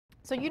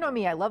So you know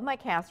me, I love my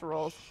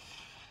casseroles.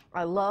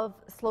 I love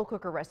slow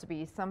cooker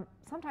recipes.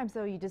 Sometimes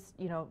though you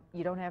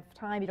don't have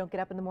time, you don't get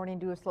up in the morning and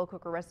do a slow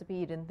cooker recipe,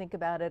 you didn't think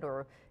about it,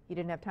 or you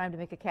didn't have time to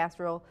make a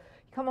casserole.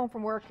 You come home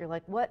from work, you're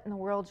like, what in the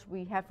world should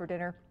we have for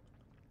dinner?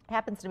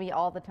 Happens to me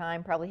all the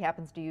time, probably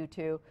happens to you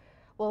too.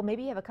 Well,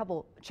 maybe you have a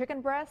couple chicken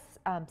breasts,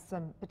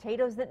 some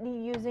potatoes that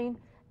need using.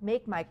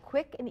 Make my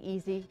quick and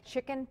easy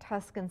chicken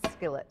Tuscan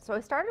skillet. So I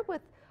started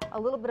with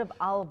a little bit of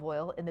olive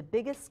oil in the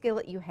biggest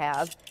skillet you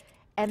have,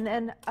 and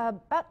then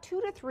about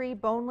 2 to 3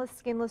 boneless,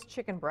 skinless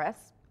chicken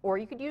breasts, or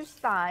you could use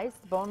thighs,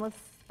 boneless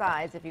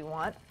thighs if you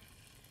want.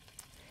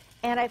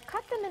 And I've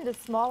cut them into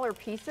smaller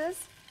pieces,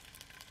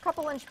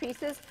 couple-inch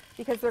pieces,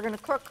 because they're going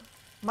to cook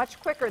much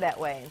quicker that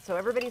way. And so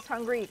everybody's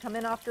hungry. You come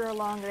in after a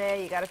long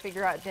day. You got to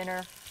figure out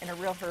dinner in a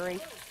real hurry.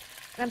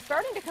 And I'm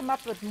starting to come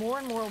up with more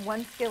and more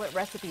one skillet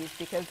recipes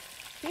because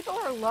people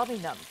are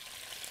loving them.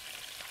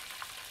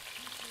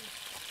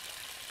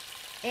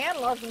 Ann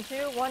loves them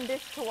too. One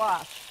dish to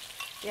wash.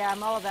 Yeah,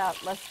 I'm all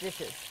about less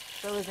dishes.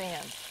 So is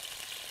Ann.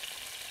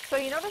 So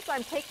you notice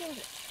I'm taking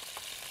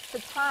the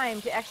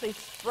time to actually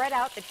spread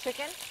out the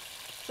chicken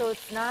so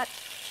it's not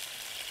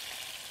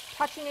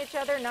touching each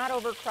other, not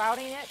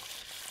overcrowding it.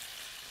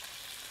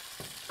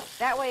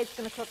 That way it's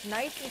going to cook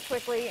nice and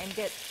quickly and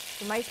get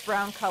a nice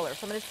brown color.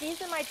 So I'm going to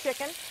season my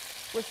chicken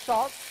with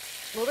salt,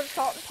 a little bit of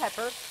salt and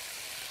pepper.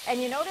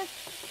 And you notice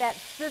that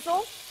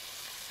sizzle?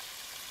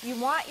 You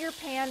want your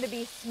pan to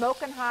be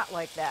smoking hot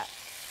like that.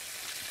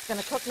 It's going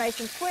to cook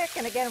nice and quick,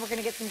 and again, we're going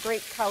to get some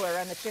great color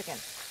on the chicken.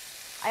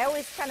 I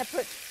always kind of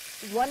put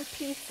one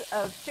piece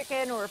of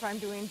chicken, or if I'm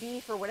doing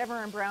beef or whatever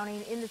I'm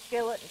browning, in the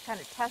skillet and kind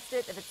of test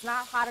it. If it's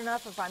not hot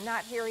enough, if I'm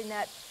not hearing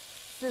that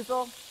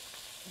sizzle,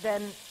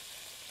 then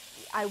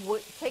I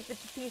would take the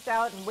piece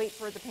out and wait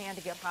for the pan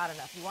to get hot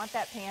enough. You want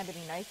that pan to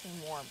be nice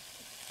and warm.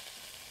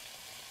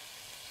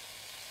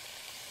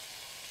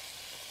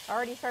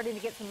 Already starting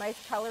to get some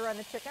nice color on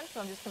the chicken,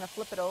 so I'm just going to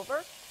flip it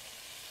over.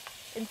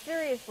 And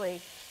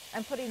seriously,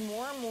 I'm putting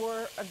more and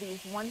more of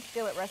these one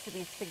skillet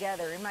recipes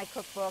together in my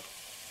cookbook,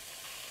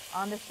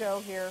 on the show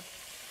here,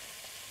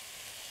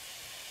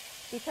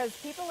 because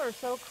people are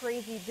so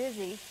crazy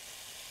busy,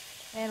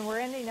 and we're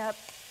ending up,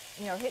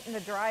 you know, hitting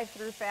the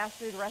drive-through fast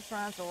food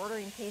restaurants or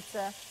ordering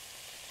pizza.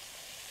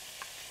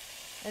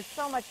 It's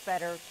so much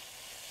better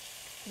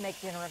to make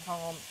dinner at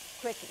home,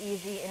 quick,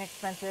 easy,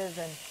 inexpensive,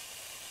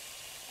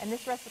 and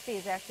this recipe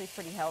is actually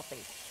pretty healthy.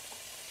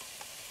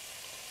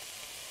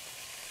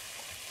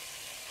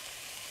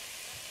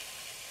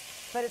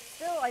 But it's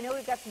still, I know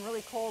we've got some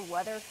really cold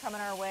weather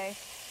coming our way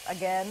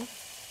again.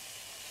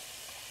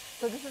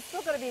 So this is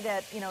still going to be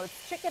that, you know,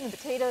 it's chicken and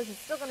potatoes. It's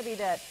still going to be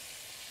that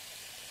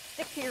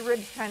stick to your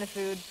ribs kind of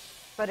food,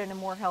 but in a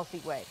more healthy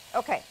way.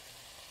 Okay.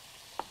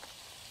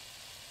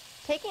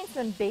 Taking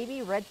some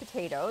baby red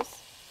potatoes,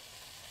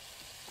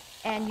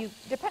 and you,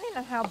 depending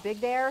on how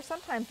big they are,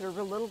 sometimes they're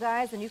real little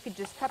guys, and you could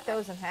just cut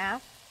those in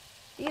half.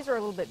 These are a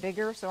little bit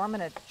bigger, so I'm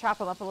going to chop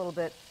them up a little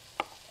bit.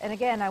 And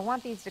again, I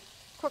want these to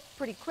cook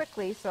pretty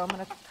quickly, so I'm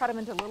going to cut them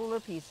into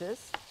littler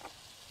pieces.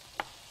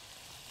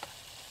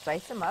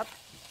 Dice them up.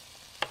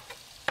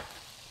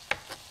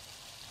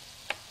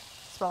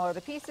 Smaller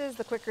the pieces,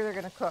 the quicker they're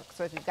going to cook.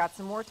 So if you've got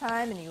some more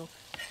time and you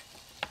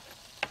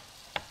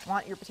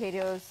want your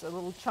potatoes a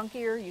little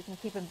chunkier, you can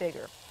keep them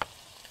bigger.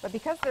 But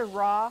because they're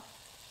raw,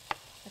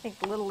 I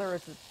think littler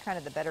is kind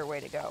of the better way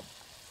to go.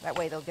 That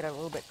way they'll get a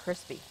little bit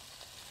crispy.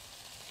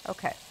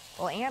 Okay.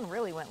 Well, Ann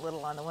really went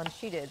little on the ones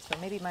she did, so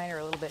maybe mine are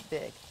a little bit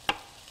big.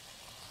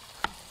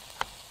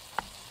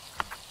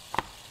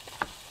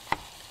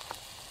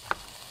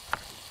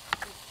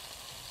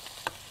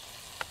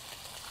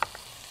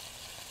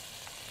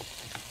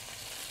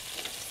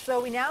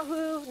 So we now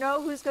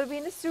know who's going to be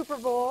in the Super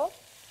Bowl.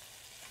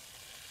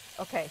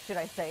 Okay, should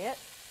I say it?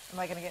 Am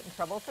I going to get in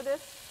trouble for this?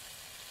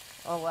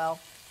 Oh, well,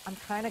 I'm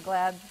kind of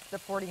glad the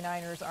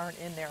 49ers aren't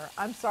in there.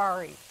 I'm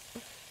sorry.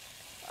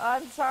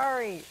 I'm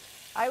sorry.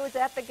 I was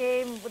at the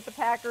game with the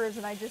Packers,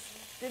 and I just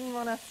didn't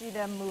want to see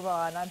them move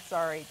on. I'm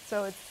sorry.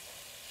 So it's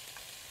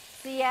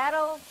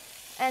Seattle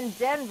and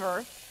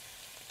Denver.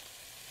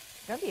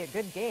 It's going to be a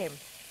good game.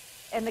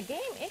 And the game,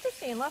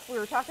 interesting enough, we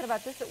were talking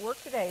about this at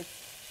work today.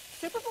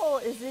 Super Bowl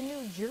is in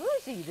New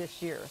Jersey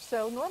this year.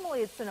 So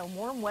normally it's in a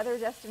warm weather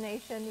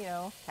destination, you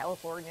know,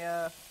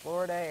 California,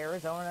 Florida,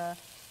 Arizona,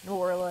 New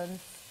Orleans,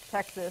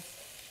 Texas,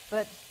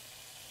 but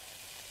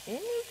in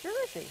New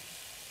Jersey.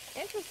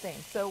 Interesting.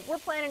 So we're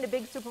planning a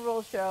big Super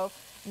Bowl show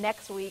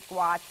next week.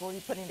 Watch. We'll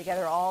be putting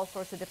together all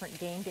sorts of different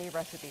game day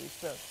recipes.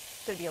 So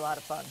it's going to be a lot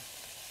of fun.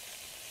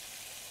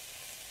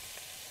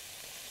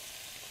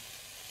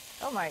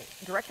 Oh, my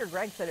director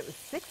Greg said it was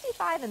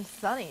 65 and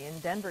sunny in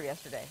Denver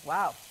yesterday.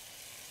 Wow.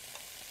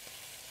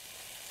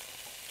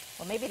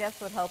 Well, maybe that's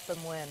what helped them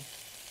win.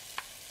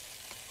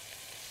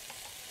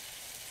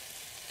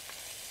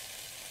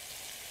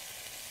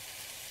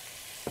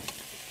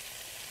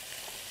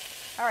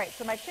 All right,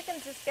 so my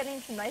chicken's just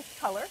getting some nice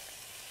color.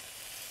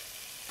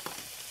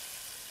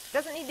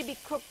 Doesn't need to be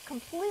cooked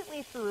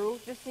completely through,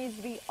 just needs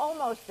to be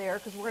almost there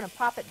because we're going to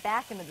pop it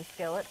back into the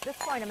skillet. At this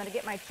point, I'm going to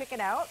get my chicken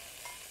out.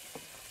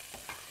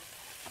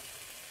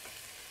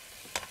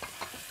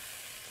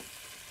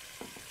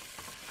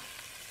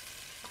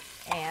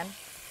 And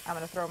I'm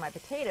going to throw my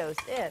potatoes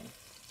in.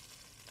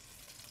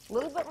 A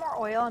little bit more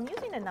oil. I'm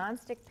using a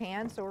nonstick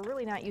pan, so we're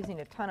really not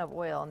using a ton of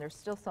oil, and there's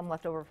still some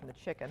left over from the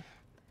chicken.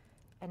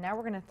 And now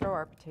we're going to throw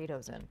our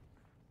potatoes in.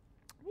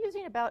 I'm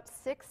using about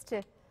 6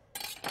 to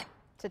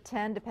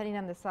 10, depending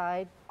on the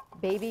side,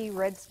 baby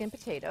red skin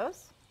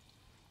potatoes.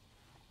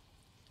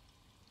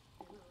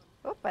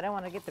 Oop, I don't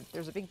want to get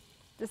there's a big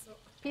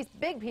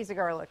piece of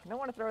garlic. I don't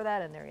want to throw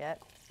that in there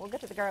yet. We'll get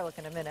to the garlic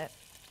in a minute.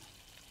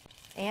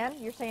 Ann,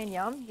 you're saying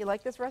yum? You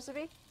like this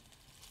recipe?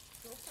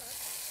 Go for it.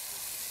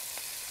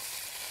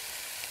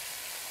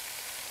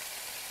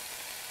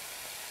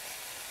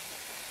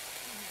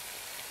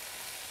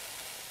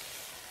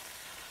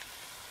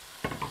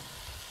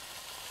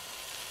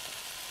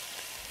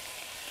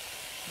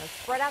 Let's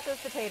spread out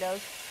those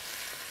potatoes.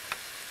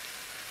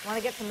 Want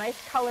to get some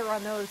nice color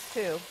on those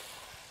too.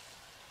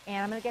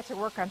 And I'm going to get to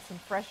work on some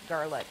fresh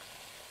garlic.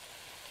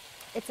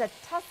 It's a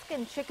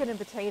Tuscan chicken and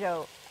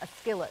potato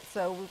skillet,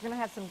 so we're going to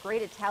have some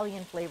great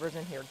Italian flavors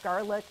in here.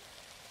 Garlic,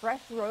 fresh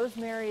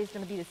rosemary is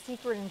going to be the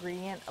secret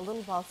ingredient, a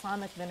little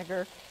balsamic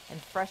vinegar,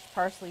 and fresh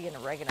parsley and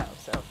oregano.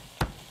 So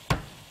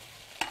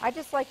I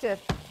just like to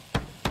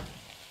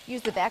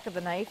use the back of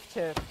the knife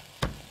to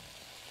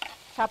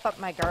chop up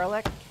my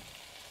garlic.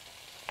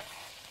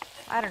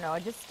 I don't know, I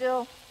just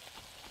still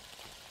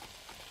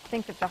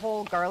think that the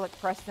whole garlic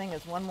press thing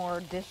is one more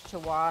dish to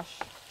wash.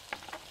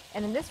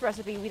 And in this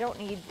recipe, we don't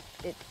need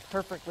it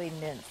perfectly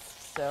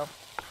minced, so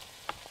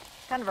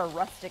kind of a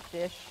rustic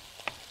dish.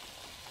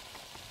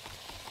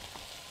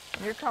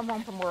 When you come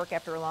home from work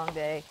after a long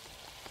day,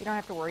 you don't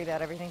have to worry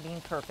about everything being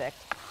perfect.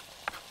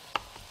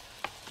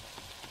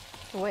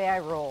 It's the way I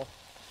roll.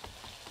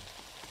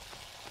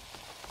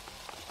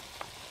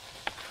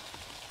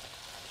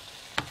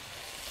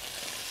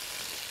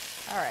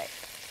 All right.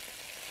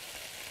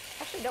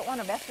 Actually, don't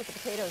want to mess with the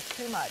potatoes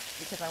too much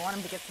because I want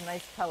them to get some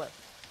nice color.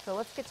 So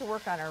let's get to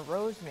work on our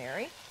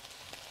rosemary.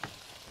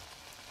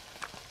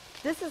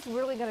 This is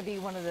really going to be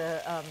one of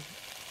the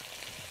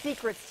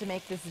secrets to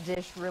make this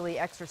dish really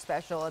extra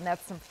special, and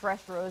that's some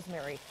fresh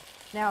rosemary.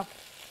 Now,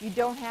 if you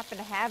don't happen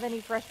to have any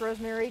fresh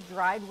rosemary,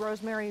 dried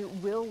rosemary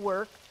will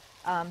work.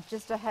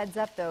 Just a heads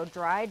up though,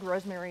 dried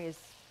rosemary is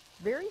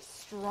very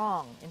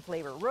strong in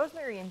flavor.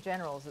 Rosemary in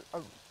general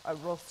is a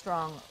real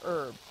strong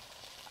herb.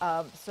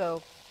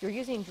 So if you're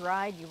using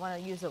dried, you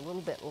want to use a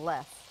little bit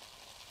less.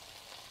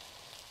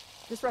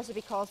 This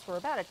recipe calls for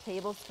about a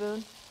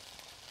tablespoon,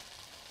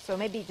 so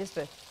maybe just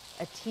a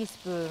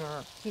teaspoon or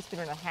a teaspoon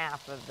and a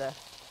half of the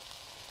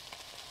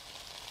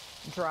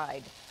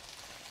dried.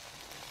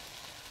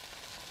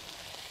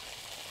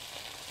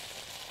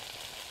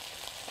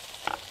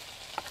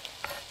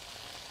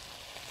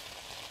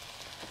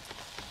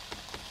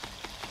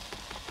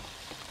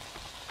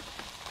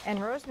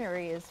 And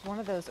rosemary is one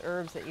of those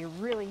herbs that you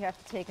really have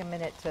to take a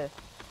minute to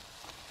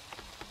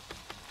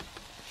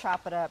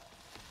chop it up.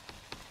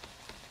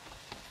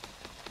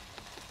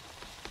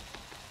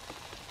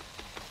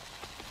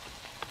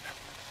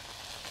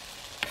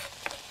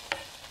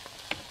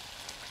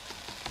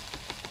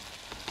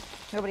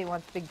 Nobody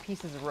wants big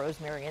pieces of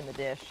rosemary in the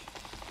dish.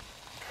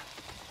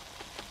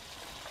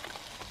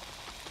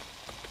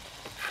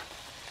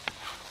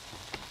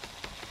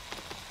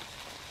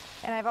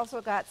 And I've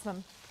also got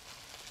some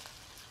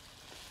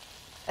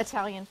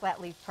Italian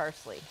flat leaf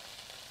parsley.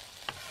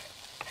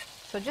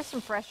 So just some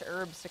fresh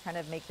herbs to kind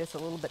of make this a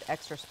little bit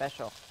extra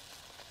special.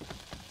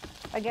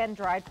 Again,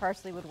 dried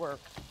parsley would work.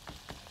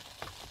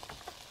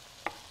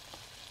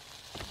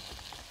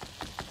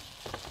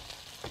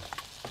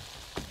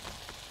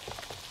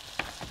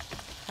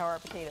 How are our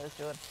potatoes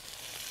doing?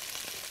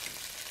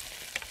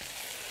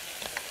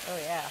 Oh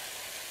yeah.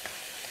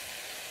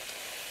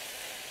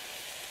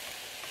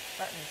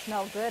 Starting to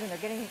smell good, and they're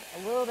getting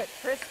a little bit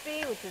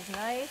crispy, which is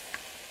nice.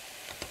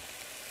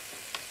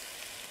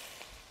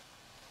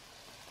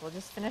 We'll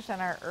just finish on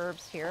our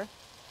herbs here.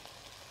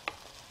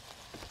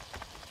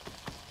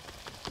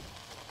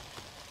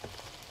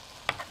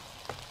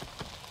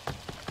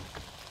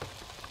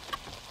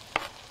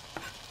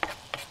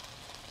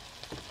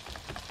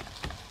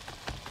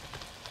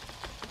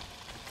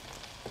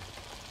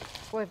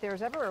 Boy, if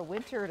there's ever a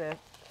winter to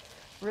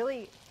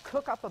really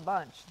cook up a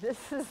bunch,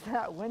 this is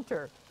that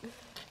winter.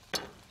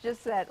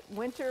 Just that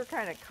winter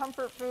kind of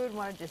comfort food,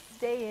 want to just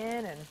stay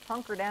in and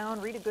hunker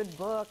down, read a good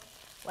book,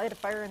 light a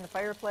fire in the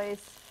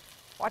fireplace,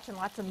 watching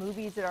lots of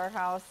movies at our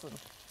house, and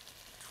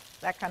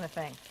that kind of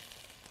thing.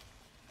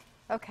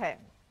 Okay.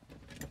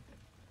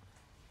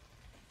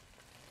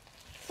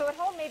 So at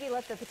home, maybe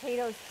let the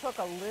potatoes cook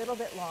a little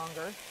bit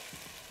longer.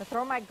 So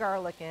throw my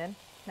garlic in.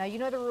 Now, you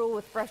know the rule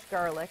with fresh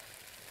garlic.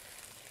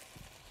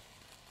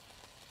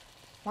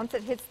 Once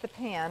it hits the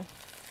pan,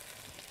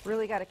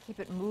 really got to keep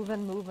it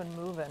moving, moving,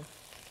 moving.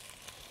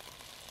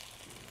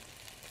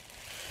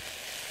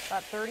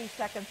 About 30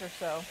 seconds or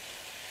so.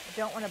 I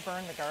don't want to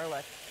burn the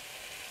garlic.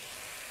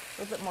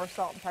 A little bit more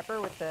salt and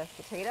pepper with the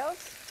potatoes.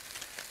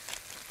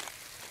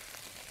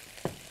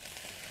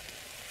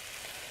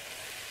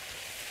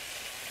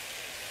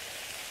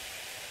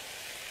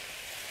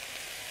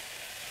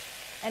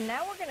 And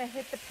now we're going to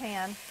hit the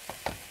pan.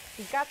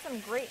 We've got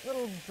some great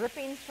little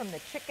drippings from the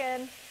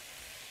chicken.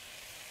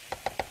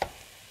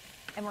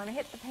 And we're going to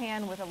hit the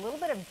pan with a little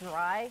bit of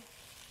dry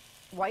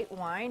white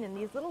wine. And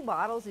these little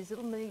bottles, these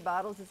little mini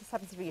bottles, this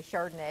happens to be a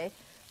Chardonnay,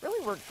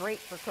 really work great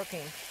for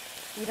cooking.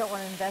 You don't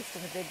want to invest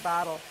in a big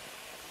bottle.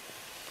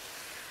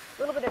 A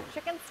little bit of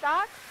chicken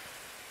stock.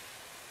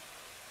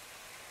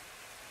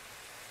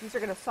 These are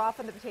going to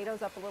soften the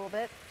potatoes up a little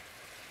bit.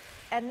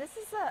 And this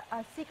is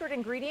a secret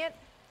ingredient.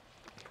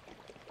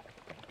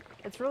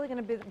 It's really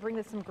going to bring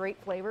this some great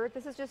flavor.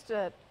 This is just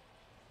a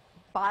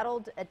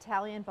bottled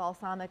Italian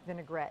balsamic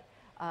vinaigrette.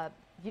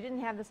 If you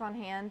didn't have this on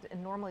hand,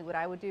 and normally what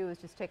I would do is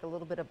just take a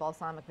little bit of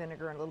balsamic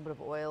vinegar and a little bit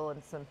of oil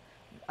and some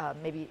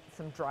maybe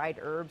some dried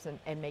herbs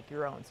and make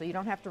your own. So you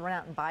don't have to run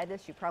out and buy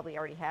this. You probably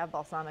already have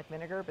balsamic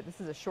vinegar, but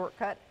this is a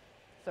shortcut.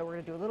 So we're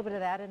going to do a little bit of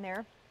that in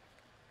there,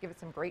 give it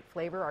some great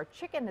flavor. Our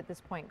chicken at this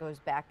point goes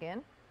back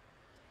in,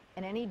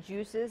 and any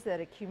juices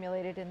that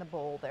accumulated in the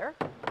bowl there.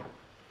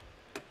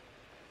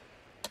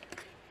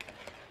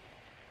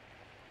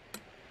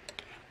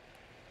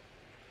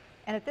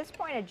 And at this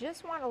point, I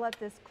just want to let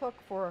this cook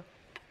for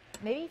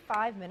maybe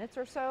 5 minutes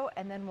or so,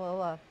 and then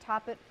we'll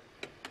top it.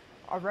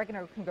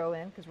 Oregano can go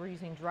in because we're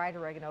using dried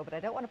oregano, but I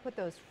don't want to put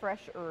those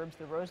fresh herbs,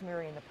 the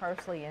rosemary and the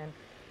parsley, in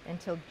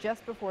until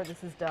just before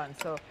this is done.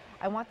 So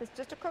I want this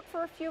just to cook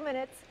for a few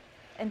minutes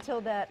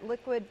until that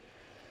liquid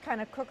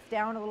kind of cooks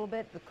down a little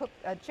bit.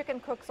 The chicken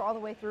cooks all the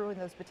way through and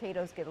those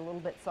potatoes get a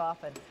little bit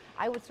softened.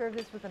 I would serve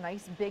this with a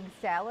nice big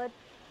salad,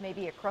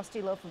 maybe a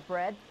crusty loaf of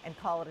bread, and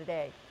call it a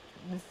day.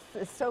 This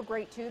is so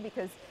great too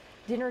because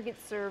dinner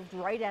gets served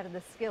right out of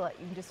the skillet.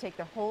 You can just take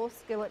the whole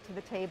skillet to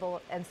the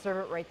table and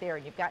serve it right there.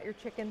 You've got your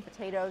chicken,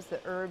 potatoes, the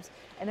herbs,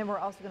 and then we're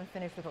also going to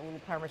finish with a little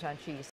Parmesan cheese.